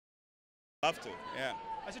Love to, yeah.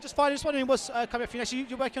 So just finally, just wondering what's coming up for you next.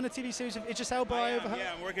 You're working on a TV series of Idris Elba, I overheard?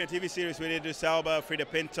 Yeah, I'm working on a TV series with Idris Elba, Frida,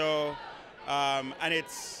 Pinto, and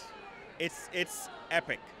it's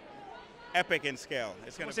epic. Epic in scale.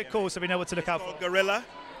 What's it called, so we know what to look out for? It's called Gorilla,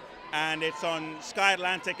 and it's on Sky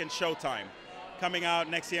Atlantic and Showtime. Coming out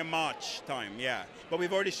next year, March time, yeah. But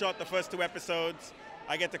we've already shot the first 2 episodes.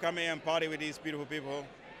 I get to come here and party with these beautiful people,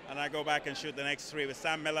 and I go back and shoot the next 3 with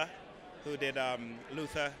Sam Miller, who did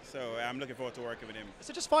Luther, so I'm looking forward to working with him.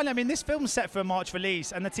 So just finally, I mean, this film's set for a March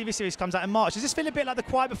release, and the TV series comes out in March. Does this feel a bit like the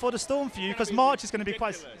quiet before the storm for you? Because March is going to be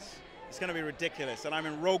quite... It's going to be ridiculous, and I'm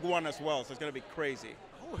in Rogue One as well, so it's going to be crazy.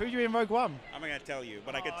 Oh, who are you in Rogue One? I'm not going to tell you,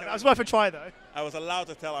 but I can tell you. That was worth a try, though. I was allowed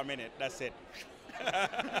to tell I'm in it, that's it.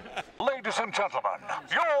 Ladies and gentlemen,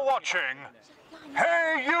 you're watching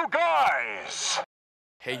Hey You Guys!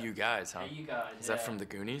 Hey You Guys, huh? Hey You Guys. Is that from the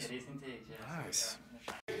Goonies? It is indeed, yes. Nice.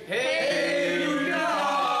 Hey!